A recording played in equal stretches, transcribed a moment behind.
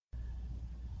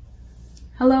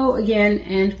Hello again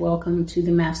and welcome to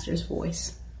the Master's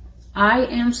Voice. I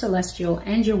am Celestial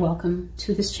and you're welcome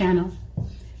to this channel.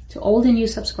 To old and new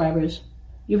subscribers,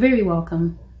 you're very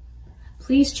welcome.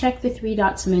 Please check the 3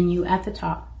 dots menu at the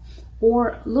top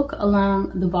or look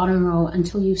along the bottom row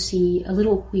until you see a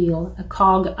little wheel, a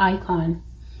cog icon.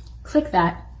 Click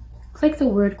that, click the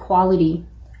word quality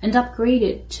and upgrade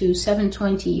it to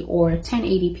 720 or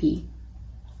 1080p.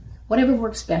 Whatever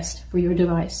works best for your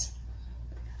device.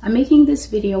 I'm making this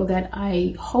video that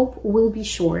I hope will be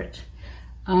short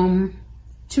to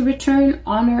return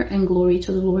honor and glory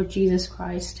to the Lord Jesus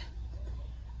Christ.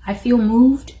 I feel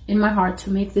moved in my heart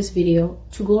to make this video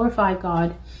to glorify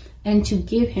God and to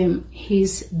give him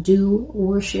his due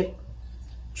worship.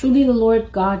 Truly the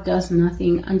Lord God does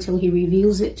nothing until he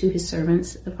reveals it to his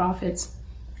servants, the prophets.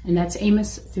 And that's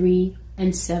Amos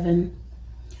 3:7.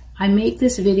 I make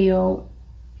this video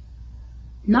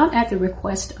not at the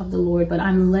request of the Lord, but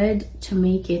I'm led to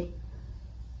make it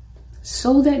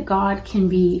so that God can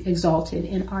be exalted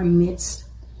in our midst.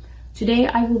 Today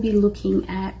I will be looking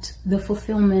at the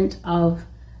fulfillment of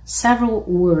several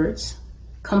words,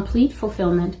 complete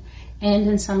fulfillment, and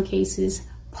in some cases,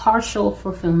 partial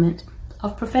fulfillment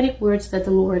of prophetic words that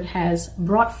the Lord has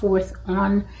brought forth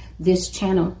on this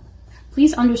channel.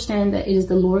 Please understand that it is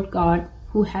the Lord God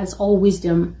who has all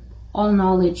wisdom, all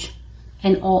knowledge,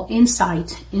 and all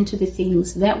insight into the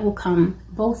things that will come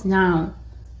both now,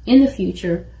 in the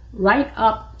future, right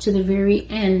up to the very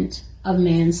end of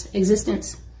man's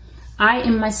existence. I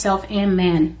am myself am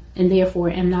man, and therefore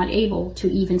am not able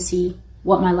to even see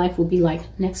what my life will be like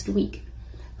next week.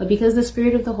 But because the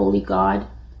Spirit of the Holy God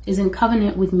is in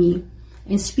covenant with me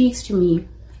and speaks to me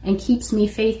and keeps me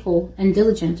faithful and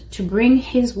diligent to bring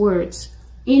his words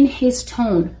in his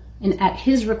tone and at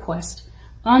his request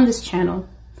on this channel,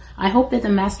 I hope that the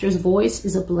Master's voice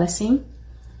is a blessing.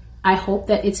 I hope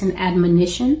that it's an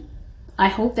admonition. I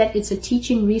hope that it's a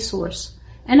teaching resource.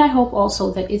 And I hope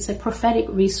also that it's a prophetic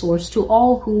resource to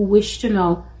all who wish to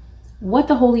know what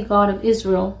the Holy God of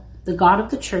Israel, the God of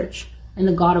the church, and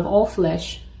the God of all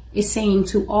flesh is saying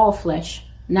to all flesh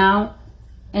now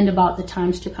and about the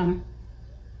times to come.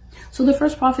 So the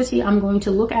first prophecy I'm going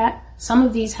to look at, some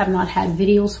of these have not had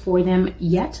videos for them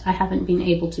yet. I haven't been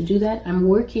able to do that. I'm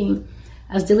working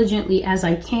as diligently as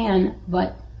I can,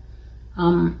 but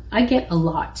I get a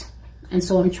lot. And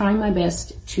so I'm trying my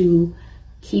best to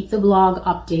keep the blog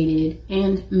updated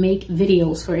and make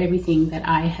videos for everything that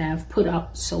I have put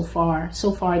up so far.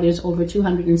 So far, there's over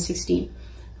 260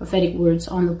 prophetic words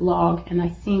on the blog, and I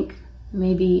think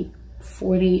maybe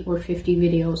 40 or 50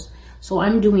 videos. So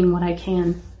I'm doing what I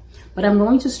can. But I'm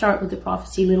going to start with the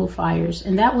prophecy Little Fires,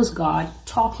 and that was God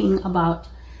talking about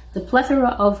the plethora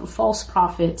of false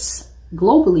prophets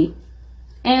globally,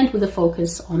 and with a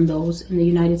focus on those in the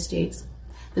United States.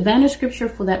 The banner scripture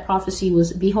for that prophecy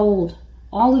was, "Behold,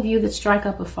 all of you that strike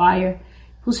up a fire,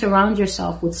 who surround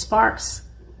yourself with sparks,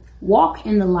 walk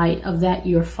in the light of that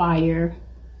your fire,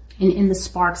 and in the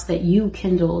sparks that you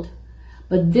kindled.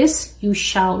 But this you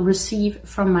shall receive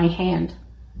from my hand.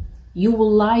 You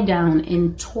will lie down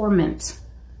in torment."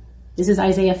 This is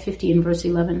Isaiah 50 and verse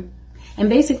 11. And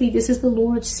basically, this is the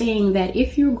Lord saying that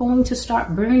if you're going to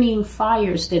start burning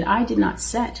fires that I did not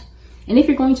set, and if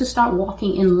you're going to start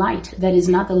walking in light that is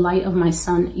not the light of my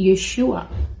son, Yeshua,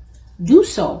 do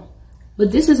so.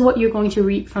 But this is what you're going to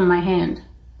reap from my hand.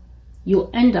 You'll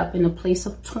end up in a place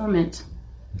of torment.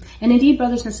 And indeed,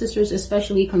 brothers and sisters,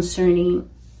 especially concerning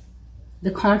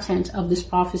the content of this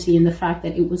prophecy and the fact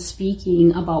that it was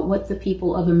speaking about what the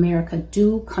people of America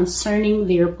do concerning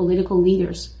their political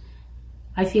leaders,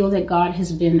 I feel that God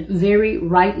has been very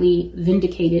rightly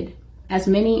vindicated, as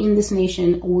many in this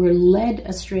nation were led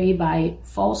astray by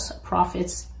false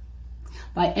prophets,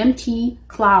 by empty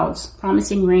clouds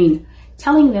promising rain,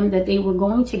 telling them that they were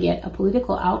going to get a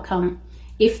political outcome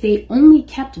if they only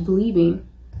kept believing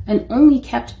and only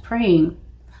kept praying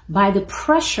by the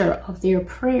pressure of their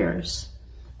prayers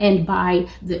and by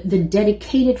the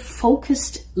dedicated,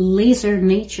 focused, laser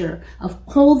nature of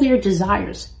all their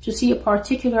desires to see a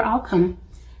particular outcome.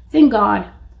 Then God,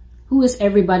 who is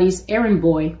everybody's errand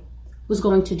boy, was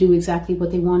going to do exactly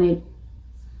what they wanted.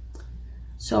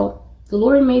 So the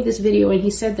Lord made this video and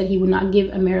he said that he would not give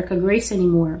America grace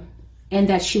anymore and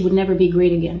that she would never be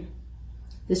great again.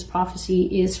 This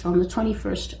prophecy is from the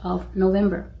 21st of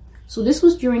November. So this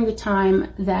was during the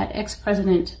time that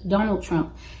ex-President Donald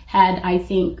Trump had, I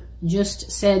think, just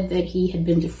said that he had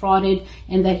been defrauded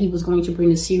and that he was going to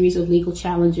bring a series of legal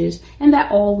challenges and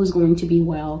that all was going to be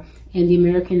well. And the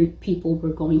American people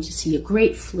were going to see a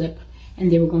great flip and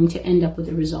they were going to end up with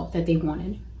the result that they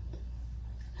wanted.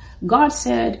 God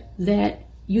said that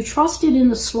you trusted in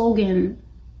the slogan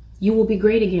You will be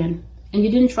great again. And you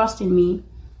didn't trust in me,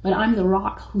 but I'm the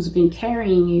rock who's been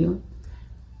carrying you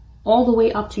all the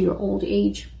way up to your old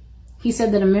age. He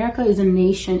said that America is a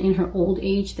nation in her old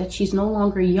age, that she's no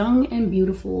longer young and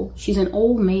beautiful. She's an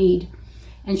old maid,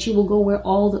 and she will go where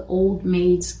all the old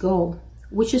maids go,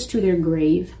 which is to their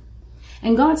grave.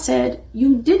 And God said,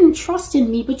 you didn't trust in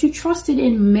me, but you trusted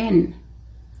in men.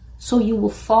 So you will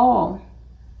fall.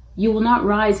 You will not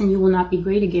rise and you will not be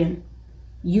great again.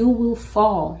 You will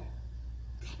fall.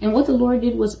 And what the Lord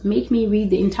did was make me read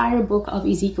the entire book of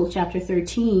Ezekiel chapter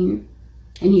 13.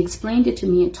 And he explained it to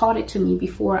me and taught it to me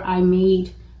before I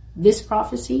made this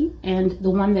prophecy and the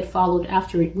one that followed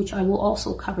after it, which I will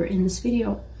also cover in this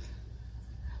video.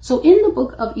 So in the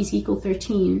book of Ezekiel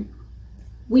 13,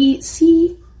 we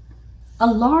see a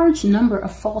large number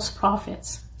of false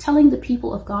prophets telling the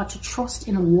people of God to trust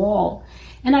in a wall.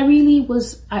 And I really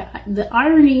was, the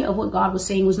irony of what God was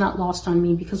saying was not lost on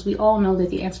me, because we all know that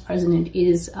the ex-president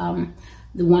is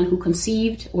the one who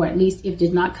conceived, or at least if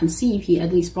did not conceive, he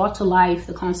at least brought to life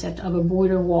the concept of a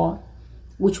border wall,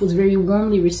 which was very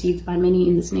warmly received by many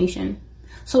in this nation.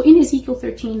 So in Ezekiel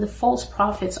 13, the false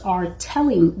prophets are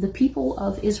telling the people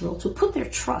of Israel to put their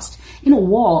trust in a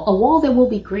wall that will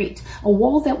be great, a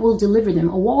wall that will deliver them,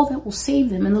 a wall that will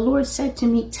save them. And the Lord said to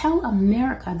me, tell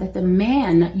America that the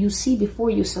man you see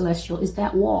before you, Celestial, is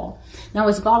that wall. Now,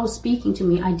 as God was speaking to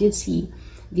me, I did see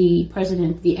the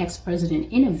president, the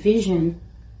ex-president, in a vision.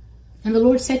 And the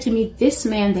Lord said to me, this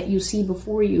man that you see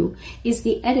before you is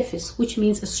the edifice, which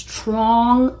means a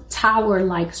strong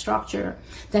tower-like structure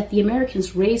that the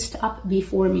Americans raised up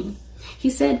before me. He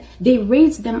said, they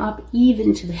raised them up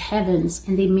even to the heavens,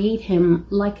 and they made him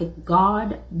like a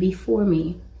god before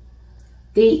me.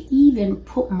 They even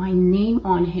put my name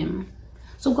on him.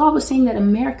 So God was saying that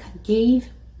America gave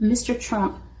Mr.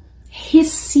 Trump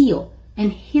his seal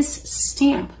and his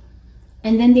stamp,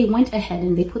 and then they went ahead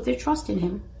and they put their trust in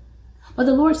him. But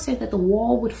the Lord said that the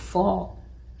wall would fall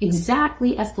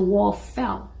exactly as the wall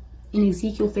fell in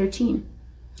Ezekiel 13.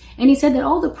 And he said that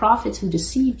all the prophets who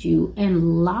deceived you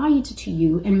and lied to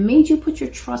you and made you put your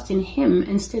trust in him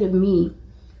instead of me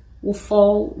will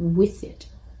fall with it.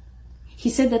 He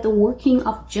said that the working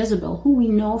of Jezebel, who we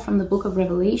know from the book of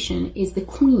Revelation, is the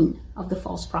queen of the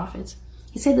false prophets.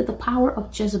 He said that the power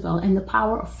of Jezebel and the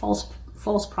power of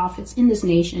false prophets in this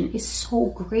nation is so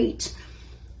great.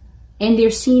 And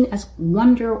they're seen as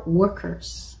wonder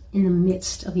workers in the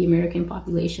midst of the American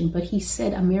population. But he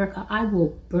said, America, I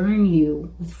will burn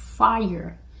you with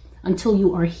fire until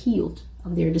you are healed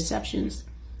of their deceptions.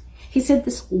 He said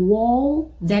this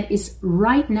wall that is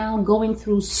right now going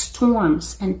through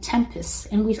storms and tempests.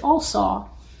 And we all saw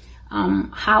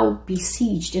how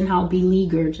besieged and how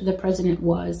beleaguered the president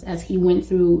was as he went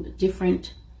through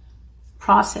different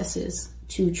processes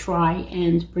to try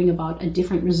and bring about a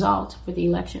different result for the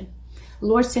election. The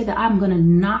Lord said that I'm going to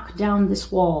knock down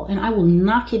this wall, and I will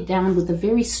knock it down with the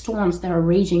very storms that are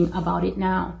raging about it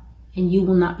now, and you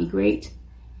will not be great.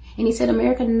 And he said,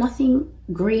 America, nothing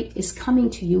great is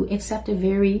coming to you except a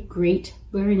very great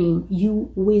burning.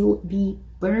 You will be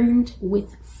burned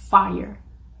with fire.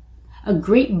 A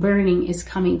great burning is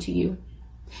coming to you.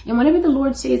 And whenever the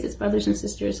Lord says this, brothers and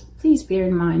sisters, please bear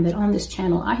in mind that on this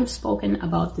channel, I have spoken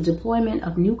about the deployment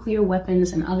of nuclear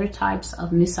weapons and other types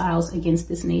of missiles against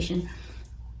this nation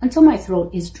until my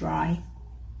throat is dry.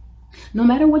 No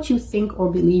matter what you think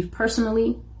or believe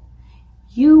personally,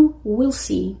 you will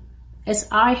see, as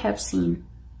I have seen,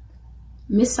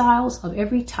 missiles of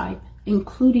every type,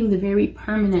 including the very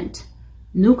permanent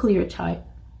nuclear type,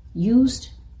 used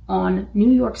on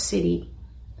New York City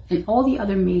and all the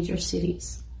other major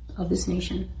cities of this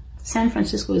nation. San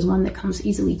Francisco is one that comes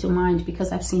easily to mind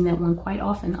because I've seen that one quite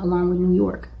often along with New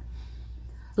York.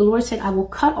 The Lord said, I will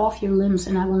cut off your limbs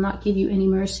and I will not give you any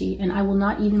mercy, and I will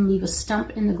not even leave a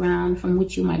stump in the ground from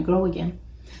which you might grow again.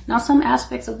 Now, some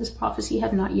aspects of this prophecy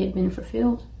have not yet been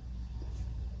fulfilled.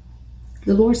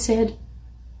 The Lord said,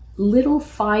 little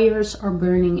fires are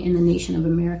burning in the nation of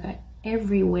America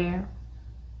everywhere.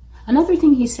 Another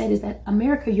thing he said is that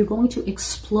America, you're going to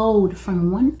explode from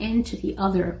one end to the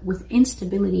other with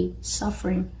instability,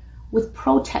 suffering, with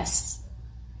protests,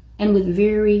 and with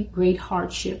very great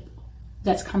hardship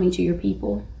that's coming to your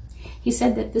people. He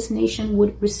said that this nation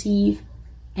would receive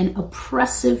an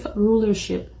oppressive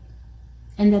rulership,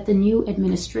 and that the new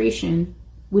administration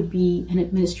would be an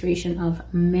administration of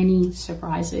many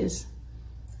surprises.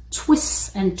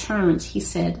 Twists and turns, he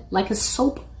said, like a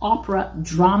soap opera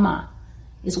drama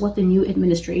is what the new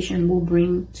administration will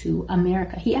bring to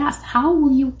America. He asked, how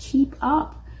will you keep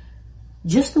up?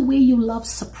 Just the way you love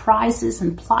surprises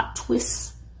and plot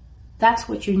twists, that's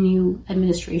what your new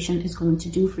administration is going to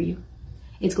do for you.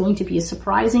 It's going to be a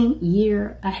surprising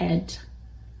year ahead.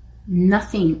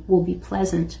 Nothing will be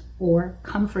pleasant or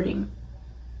comforting.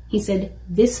 He said,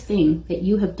 this thing that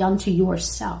you have done to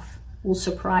yourself will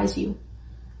surprise you.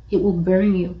 It will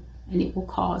burn you, and it will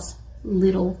cause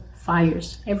little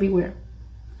fires everywhere.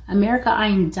 America, I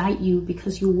indict you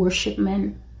because you worship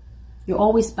men. You're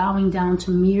always bowing down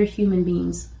to mere human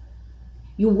beings.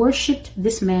 You worshipped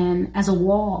this man as a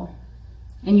wall,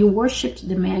 and you worshipped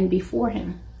the man before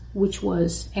him, which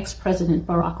was ex-President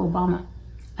Barack Obama,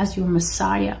 as your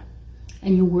Messiah.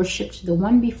 And you worshipped the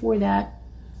one before that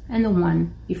and the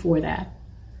one before that.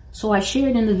 So I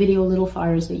shared in the video Little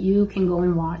Fires that you can go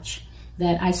and watch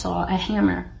that I saw a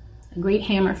hammer, a great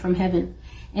hammer from heaven,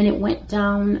 and it went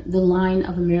down the line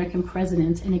of American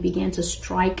presidents, and it began to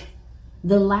strike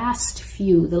the last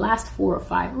 4 or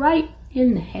 5, right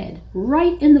in the head,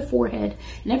 right in the forehead.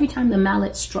 And every time the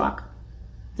mallet struck,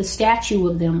 the statue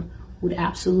of them would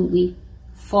absolutely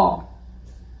fall.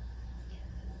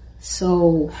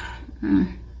 So,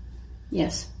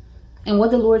 yes. And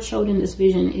what the Lord showed in this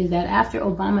vision is that after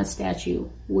Obama's statue,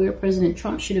 where President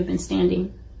Trump should have been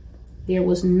standing, there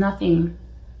was nothing.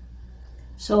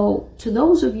 So to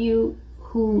those of you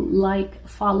who like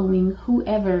following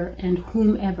whoever and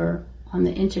whomever on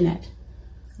the internet,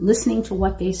 listening to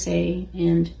what they say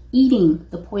and eating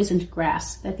the poisoned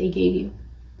grass that they gave you,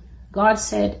 God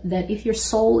said that if your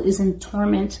soul is in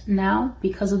torment now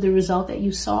because of the result that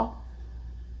you saw,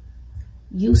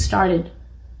 you started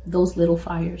those little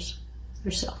fires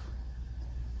yourself.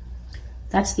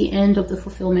 That's the end of the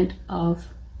fulfillment of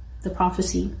the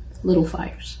prophecy, little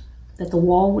fires, that the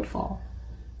wall would fall.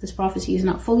 This prophecy is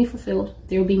not fully fulfilled.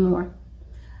 There will be more.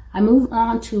 I move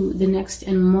on to the next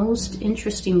and most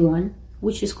interesting one,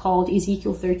 which is called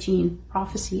Ezekiel 13,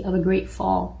 Prophecy of a Great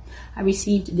Fall. I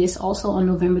received this also on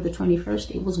November the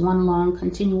 21st. It was one long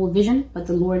continual vision, but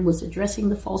the Lord was addressing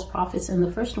the false prophets in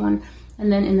the first one,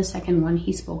 and then in the second one,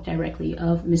 he spoke directly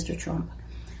of Mr. Trump.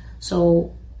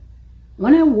 So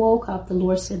when I woke up, the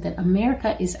Lord said that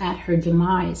America is at her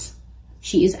demise.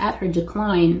 She is at her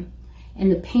decline,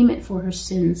 and the payment for her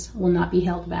sins will not be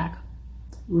held back.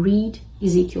 Read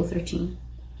Ezekiel 13.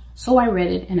 So I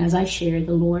read it, and as I shared,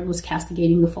 the Lord was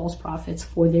castigating the false prophets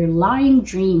for their lying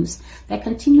dreams that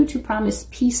continue to promise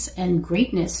peace and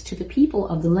greatness to the people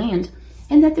of the land,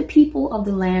 and that the people of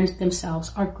the land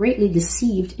themselves are greatly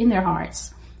deceived in their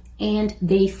hearts, and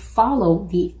they follow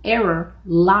the error,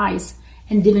 lies,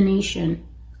 and divination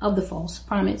of the false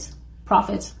prophets.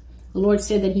 The Lord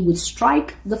said that he would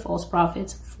strike the false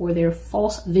prophets for their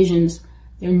false visions,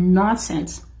 their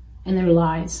nonsense, and their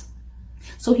lies.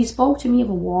 So he spoke to me of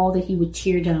a wall that he would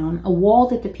tear down, a wall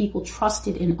that the people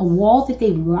trusted in, a wall that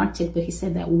they wanted, but he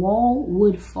said that wall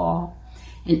would fall.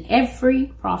 And every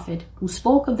prophet who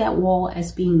spoke of that wall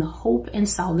as being the hope and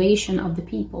salvation of the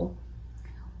people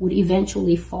would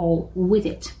eventually fall with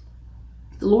it.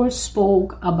 The Lord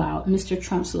spoke about Mr.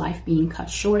 Trump's life being cut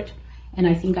short, and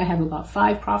I think I have about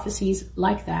 5 prophecies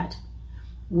like that,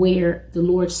 where the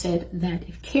Lord said that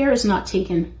if care is not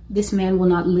taken, this man will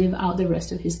not live out the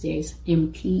rest of his days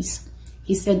in peace.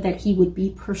 He said that he would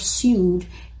be pursued,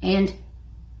 and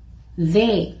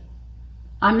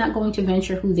I'm not going to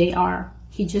venture who they are.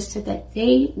 He just said that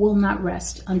they will not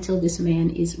rest until this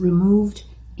man is removed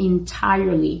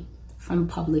entirely from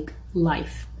public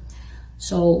life.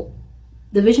 So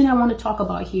the vision I want to talk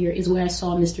about here is where I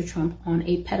saw Mr. Trump on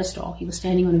a pedestal. He was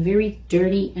standing on a very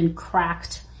dirty and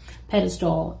cracked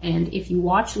pedestal, and if you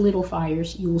watch Little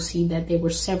Fires, you will see that there were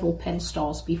several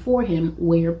pedestals before him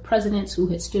where presidents who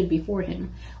had stood before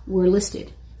him were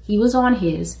listed. He was on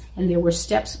his, and there were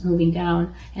steps moving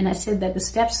down, and I said that the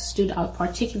steps stood out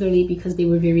particularly because they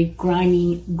were very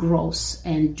grimy, gross,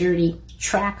 and dirty,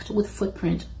 tracked with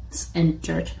footprints and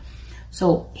dirt.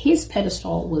 So his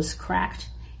pedestal was cracked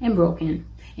and broken,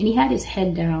 and he had his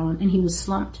head down, and he was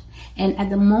slumped. And at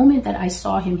the moment that I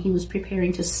saw him, he was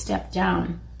preparing to step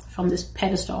down from this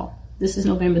pedestal. This is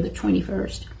November the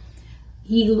 21st.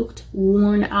 He looked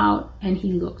worn out, and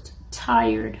he looked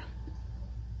tired.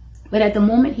 But at the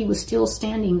moment, he was still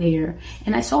standing there,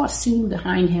 and I saw a scene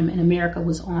behind him, and America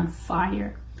was on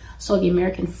fire. So the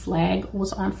American flag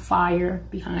was on fire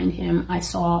behind him. I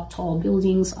saw tall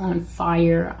buildings on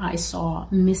fire. I saw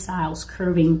missiles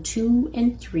curving 2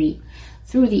 and 3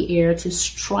 through the air to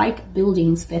strike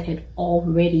buildings that had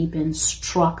already been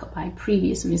struck by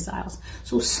previous missiles.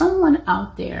 So someone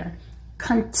out there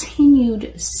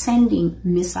continued sending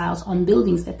missiles on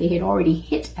buildings that they had already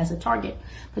hit as a target,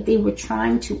 but they were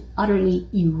trying to utterly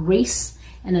erase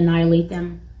and annihilate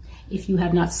them. If you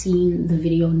have not seen the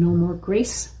video No More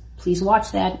Grace, please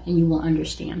watch that and you will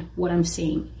understand what I'm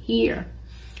saying here.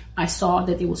 I saw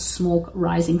that there was smoke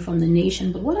rising from the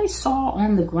nation. But what I saw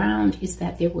on the ground is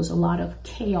that there was a lot of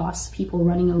chaos, people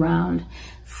running around,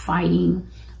 fighting,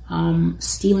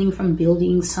 stealing from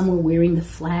buildings. Some were wearing the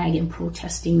flag and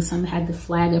protesting. Some had the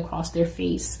flag across their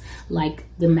face, like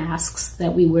the masks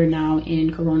that we wear now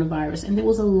in coronavirus. And there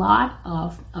was a lot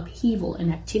of upheaval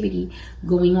and activity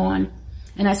going on.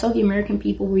 And I saw the American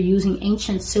people were using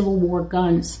ancient Civil War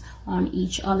guns on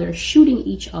each other, shooting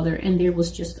each other. And there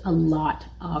was just a lot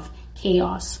of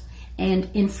chaos. And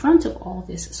in front of all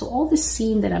this, so all this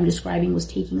scene that I'm describing was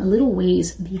taking a little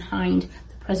ways behind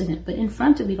president, but in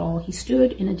front of it all, he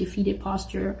stood in a defeated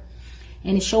posture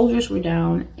and his shoulders were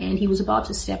down and he was about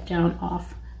to step down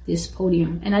off this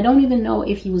podium. And I don't even know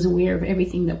if he was aware of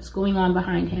everything that was going on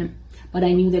behind him, but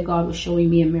I knew that God was showing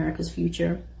me America's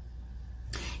future.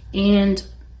 And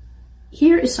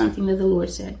here is something that the Lord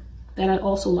said that I'd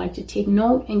also like to take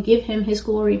note and give him his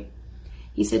glory.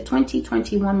 He said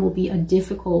 2021 will be a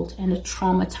difficult and a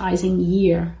traumatizing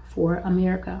year for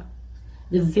America.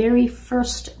 The very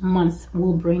first month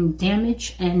will bring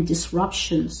damage and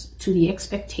disruptions to the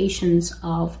expectations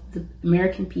of the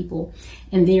American people,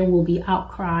 and there will be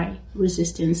outcry,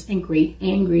 resistance, and great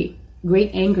anger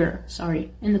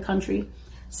in the country.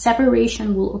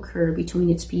 Separation will occur between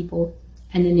its people,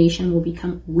 and the nation will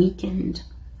become weakened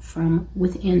from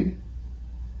within.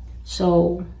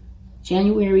 So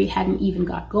January hadn't even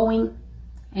got going,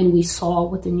 and we saw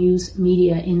what the news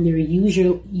media in their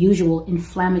usual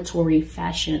inflammatory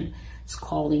fashion is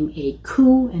calling a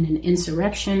coup and an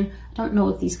insurrection. I don't know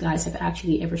if these guys have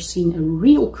actually ever seen a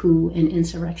real coup and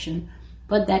insurrection,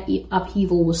 but that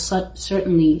upheaval was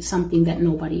certainly something that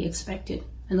nobody expected.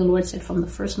 And the Lord said from the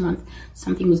first month,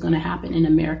 something was going to happen in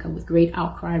America with great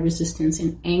outcry, resistance,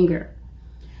 and anger.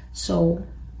 So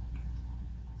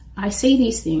I say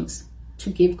these things to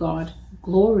give God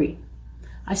glory.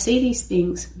 I say these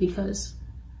things because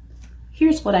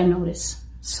here's what I notice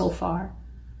so far.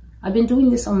 I've been doing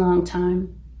this a long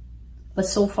time, but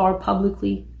so far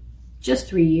publicly, just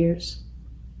 3 years.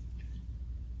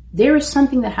 There is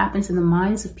something that happens in the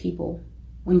minds of people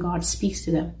when God speaks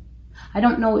to them. I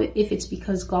don't know if it's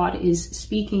because God is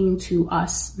speaking to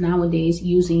us nowadays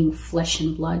using flesh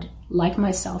and blood, like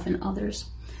myself and others.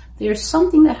 There's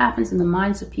something that happens in the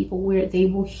minds of people where they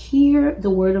will hear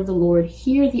the word of the Lord,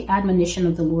 hear the admonition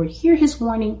of the Lord, hear his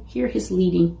warning, hear his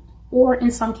leading, or in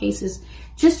some cases,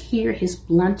 just hear his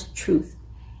blunt truth.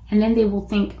 And then they will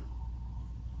think,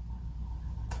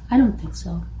 I don't think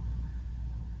so.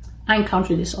 I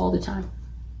encounter this all the time.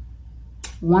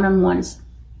 One-on-ones,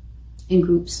 in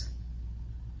groups.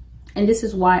 And this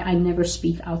is why I never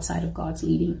speak outside of God's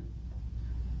leading.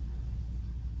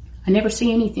 I never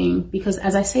say anything because,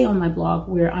 as I say on my blog,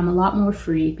 where I'm a lot more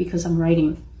free because I'm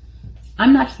writing,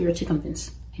 I'm not here to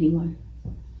convince anyone.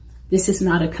 This is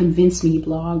not a convince me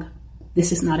blog.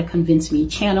 This is not a convince me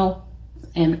channel.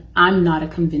 And I'm not a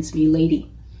convince me lady.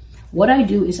 What I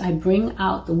do is I bring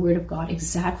out the word of God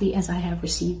exactly as I have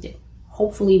received it.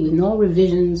 Hopefully with no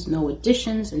revisions, no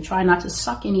additions, and try not to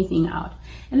suck anything out.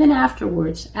 And then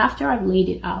afterwards, after I've laid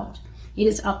it out, it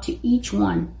is up to each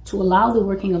one to allow the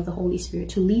working of the Holy Spirit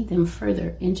to lead them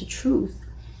further into truth.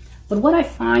 But what I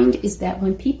find is that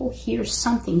when people hear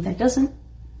something that doesn't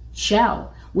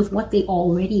gel with what they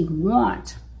already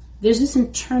want, there's this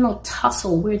internal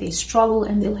tussle where they struggle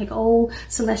and they're like, oh,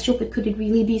 Celestial, but could it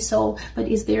really be so? But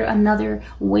is there another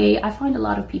way? I find a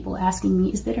lot of people asking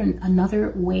me, is there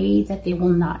another way that there will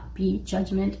not be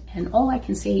judgment? And all I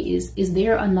can say is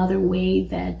there another way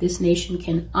that this nation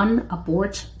can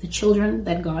unabort the children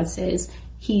that God says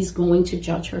he's going to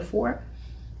judge her for?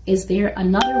 Is there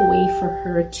another way for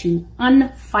her to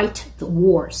unfight the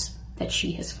wars that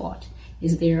she has fought?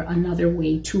 Is there another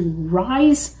way to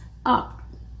rise up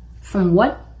from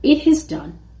what it has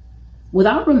done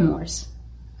without remorse,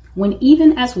 when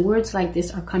even as words like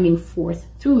this are coming forth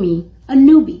through me, a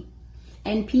newbie,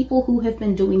 and people who have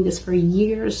been doing this for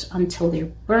years until they're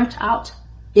burnt out,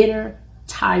 bitter,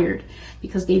 tired,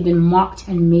 because they've been mocked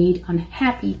and made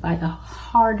unhappy by the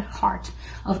hard heart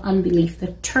of unbelief,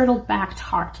 the turtle-backed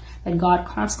heart that God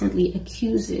constantly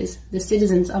accuses the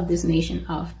citizens of this nation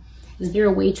of. Is there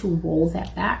a way to roll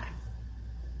that back?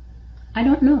 I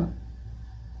don't know.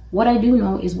 What I do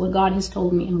know is what God has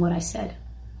told me and what I said.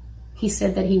 He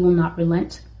said that he will not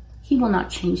relent. He will not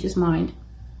change his mind.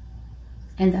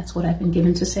 And that's what I've been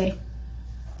given to say.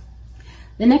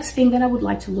 The next thing that I would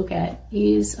like to look at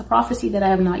is a prophecy that I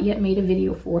have not yet made a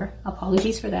video for.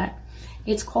 Apologies for that.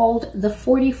 It's called the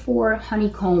 44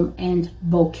 Honeycomb and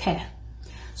Bouquet.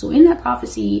 So in that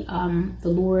prophecy, the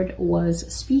Lord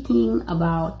was speaking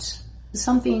about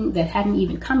something that hadn't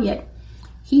even come yet.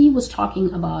 he was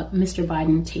talking about Mr.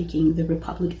 Biden taking the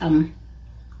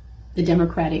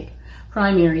Democratic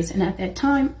primaries. And at that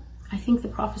time, I think the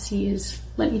prophecy is,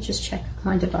 let me just check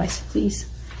my device, please.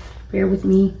 Bear with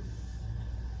me.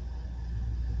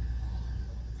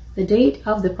 The date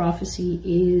of the prophecy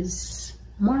is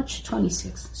March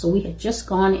 26th. So we had just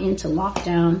gone into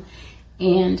lockdown,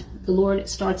 and the Lord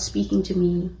starts speaking to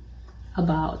me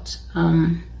about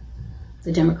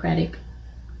the Democratic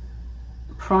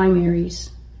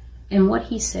primaries. And what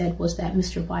he said was that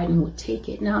Mr. Biden would take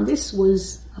it. Now, this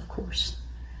was, of course,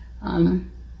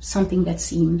 something that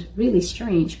seemed really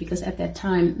strange, because at that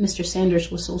time, Mr. Sanders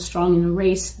was so strong in the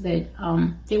race that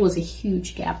there was a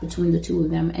huge gap between the two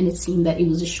of them, and it seemed that it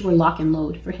was a sure lock and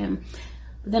load for him.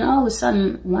 But then all of a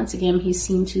sudden, once again, he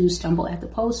seemed to stumble at the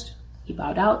post. He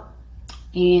bowed out,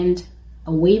 and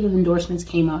a wave of endorsements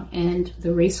came out, and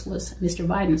the race was Mr.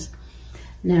 Biden's.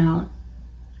 Now,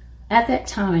 at that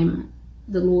time,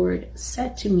 the Lord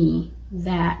said to me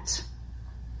that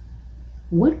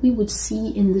what we would see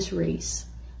in this race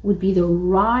would be the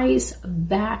rise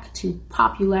back to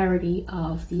popularity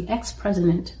of the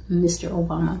ex-president, Mr.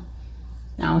 Obama.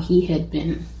 Now, he had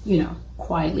been,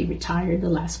 quietly retired the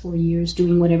last 4 years,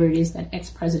 doing whatever it is that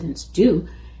ex-presidents do.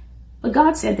 But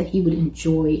God said that he would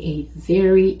enjoy a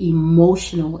very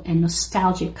emotional and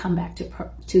nostalgic comeback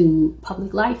to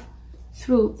public life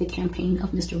through the campaign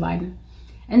of Mr. Biden.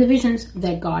 And the visions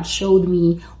that God showed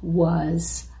me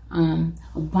was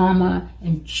Obama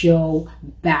and Joe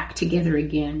back together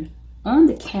again on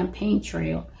the campaign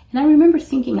trail. And I remember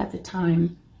thinking at the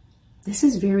time, this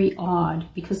is very odd,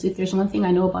 because if there's one thing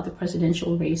I know about the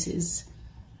presidential races,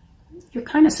 you're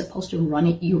kind of supposed to run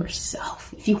it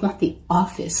yourself. If you want the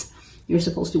office, you're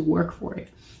supposed to work for it.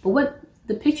 But what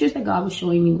the pictures that God was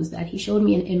showing me was that he showed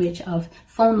me an image of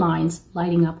phone lines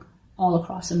lighting up all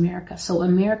across America. So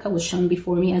America was shown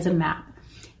before me as a map,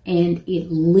 and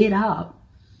it lit up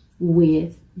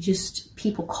with just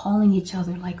people calling each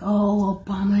other like, oh,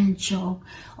 Obama and Joe,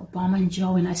 Obama and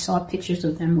Joe. And I saw pictures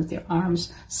of them with their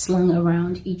arms slung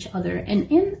around each other.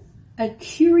 And in a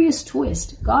curious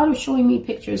twist, God was showing me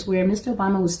pictures where Mr.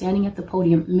 Obama was standing at the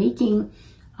podium making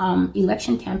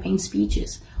election campaign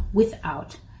speeches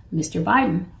without Mr.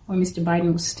 Biden, or Mr.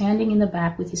 Biden was standing in the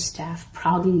back with his staff,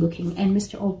 proudly looking, and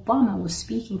Mr. Obama was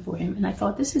speaking for him. And I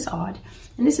thought, this is odd.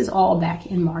 And this is all back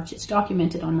in March. It's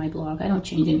documented on my blog. I don't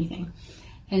change anything.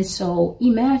 And so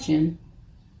imagine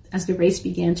as the race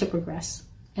began to progress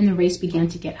and the race began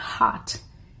to get hot,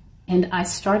 and I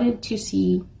started to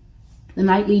see the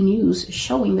nightly news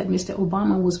showing that Mr.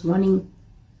 Obama was running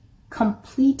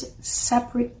complete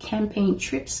separate campaign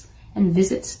trips and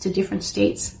visits to different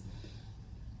states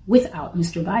without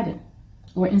Mr. Biden,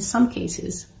 or in some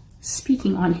cases,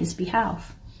 speaking on his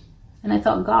behalf. And I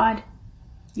thought, God,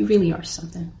 you really are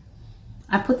something.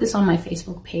 I put this on my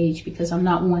Facebook page because I'm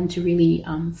not one to really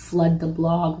flood the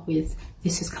blog with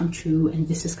this has come true and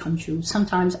this has come true.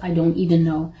 Sometimes I don't even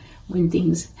know when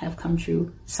things have come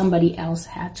true. Somebody else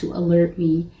had to alert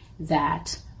me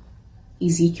that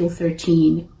Ezekiel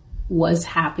 13 was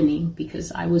happening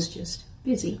because I was just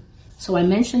busy. So I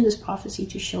mentioned this prophecy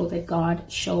to show that God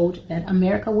showed that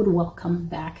America would welcome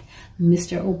back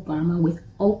Mr. Obama with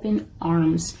open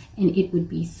arms, and it would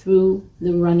be through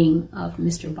the running of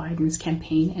Mr. Biden's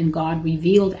campaign. And God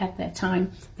revealed at that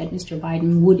time that Mr.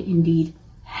 Biden would indeed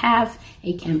have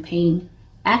a campaign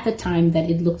at the time that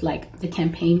it looked like the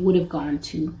campaign would have gone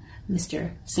to Mr.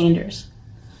 Sanders.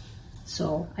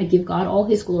 So I give God all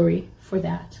his glory for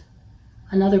that.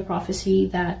 Another prophecy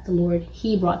that the Lord,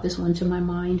 he brought this one to my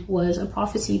mind, was a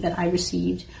prophecy that I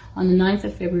received on the 9th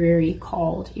of February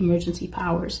called Emergency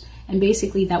Powers. And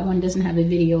basically that one doesn't have a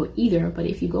video either, but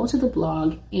if you go to the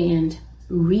blog and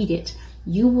read it,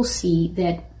 you will see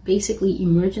that basically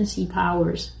Emergency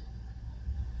Powers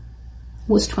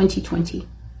was 2020,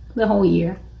 the whole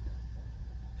year.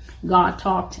 God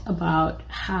talked about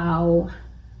how,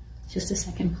 just a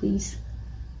second, please.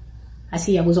 I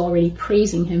see I was already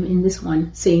praising him in this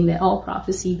one, saying that all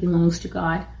prophecy belongs to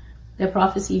God, that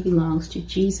prophecy belongs to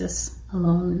Jesus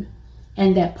alone,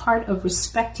 and that part of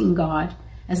respecting God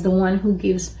as the one who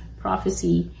gives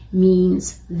prophecy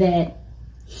means that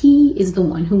he is the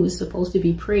one who is supposed to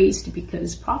be praised,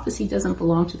 because prophecy doesn't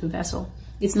belong to the vessel.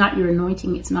 It's not your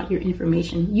anointing. It's not your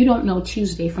information. You don't know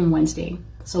Tuesday from Wednesday.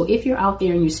 So if you're out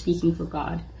there and you're speaking for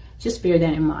God, just bear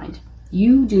that in mind.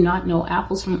 You do not know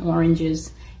apples from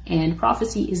oranges. And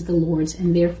prophecy is the Lord's,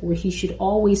 and therefore he should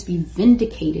always be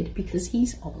vindicated because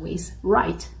he's always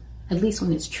right, at least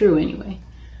when it's true anyway.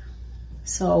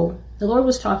 So the Lord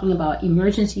was talking about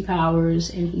emergency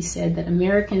powers, and he said that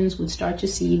Americans would start to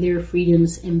see their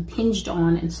freedoms impinged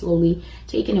on and slowly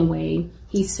taken away.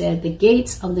 He said the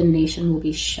gates of the nation will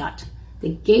be shut. The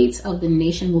gates of the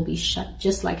nation will be shut,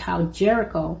 just like how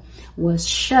Jericho was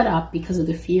shut up because of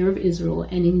the fear of Israel.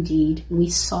 And indeed, we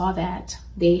saw that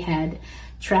they had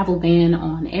travel ban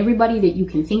on everybody that you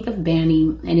can think of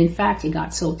banning. And in fact, it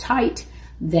got so tight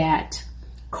that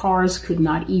cars could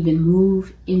not even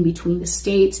move in between the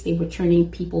states. They were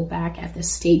turning people back at the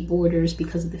state borders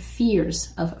because of the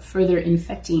fears of further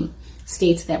infecting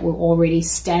states that were already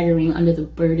staggering under the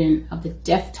burden of the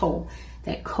death toll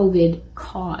that COVID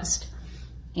caused.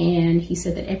 And he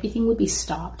said that everything would be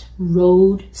stopped.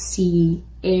 Road, sea,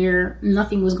 air,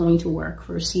 nothing was going to work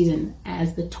for a season,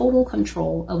 as the total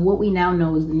control of what we now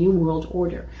know as the New World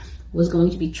Order was going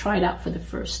to be tried out for the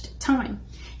first time.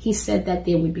 He said that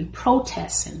there would be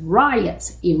protests and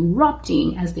riots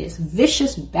erupting as there's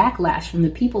vicious backlash from the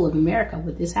people of America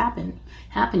with this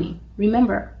happening.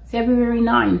 Remember, February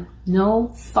 9,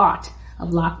 no thought of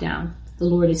lockdown. The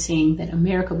Lord is saying that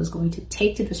America was going to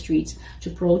take to the streets to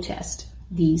protest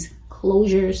these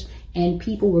closures, and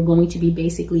people were going to be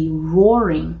basically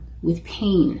roaring with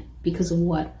pain because of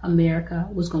what America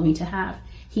was going to have.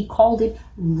 He called it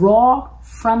raw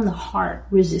from the heart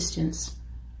resistance.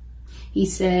 He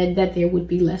said that there would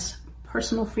be less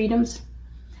personal freedoms,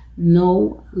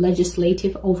 no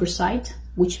legislative oversight,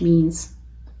 which means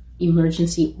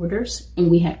emergency orders,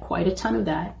 and we had quite a ton of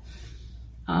that.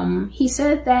 He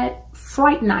said that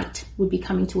Fright Night would be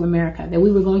coming to America, that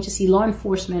we were going to see law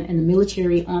enforcement and the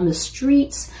military on the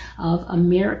streets of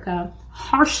America,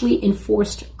 harshly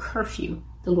enforced curfew.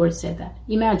 The Lord said that.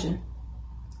 Imagine,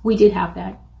 we did have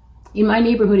that. In my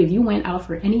neighborhood, if you went out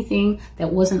for anything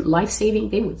that wasn't life-saving,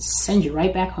 they would send you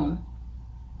right back home.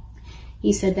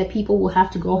 He said that people will have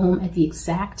to go home at the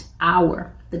exact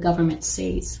hour the government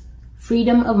says.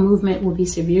 Freedom of movement will be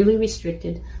severely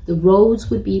restricted. The roads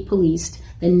would be policed.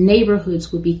 The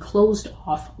neighborhoods would be closed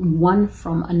off one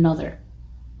from another.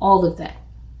 All of that.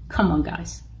 Come on,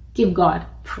 guys. Give God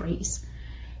praise.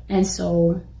 And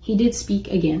so he did speak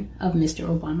again of Mr.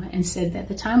 Obama and said that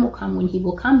the time will come when he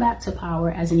will come back to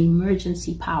power as an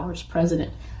emergency powers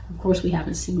president. Of course, we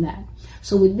haven't seen that.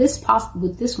 So with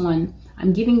this one,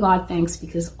 I'm giving God thanks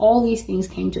because all these things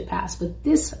came to pass. But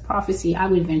this prophecy, I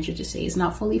would venture to say, is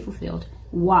not fully fulfilled.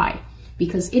 Why?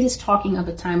 Because it is talking of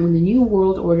a time when the New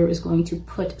World Order is going to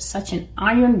put such an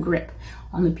iron grip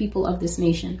on the people of this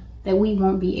nation that we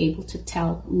won't be able to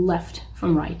tell left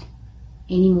from right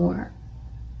anymore.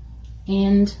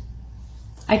 And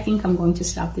I think I'm going to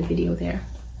stop the video there.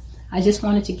 I just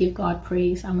wanted to give God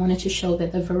praise. I wanted to show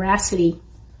that the veracity,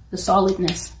 the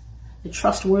solidness, the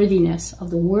trustworthiness of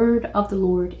the word of the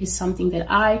Lord is something that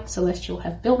I, Celestial,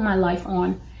 have built my life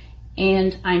on,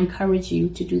 and I encourage you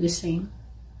to do the same.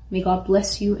 May God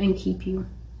bless you and keep you.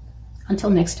 Until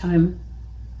next time,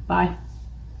 bye.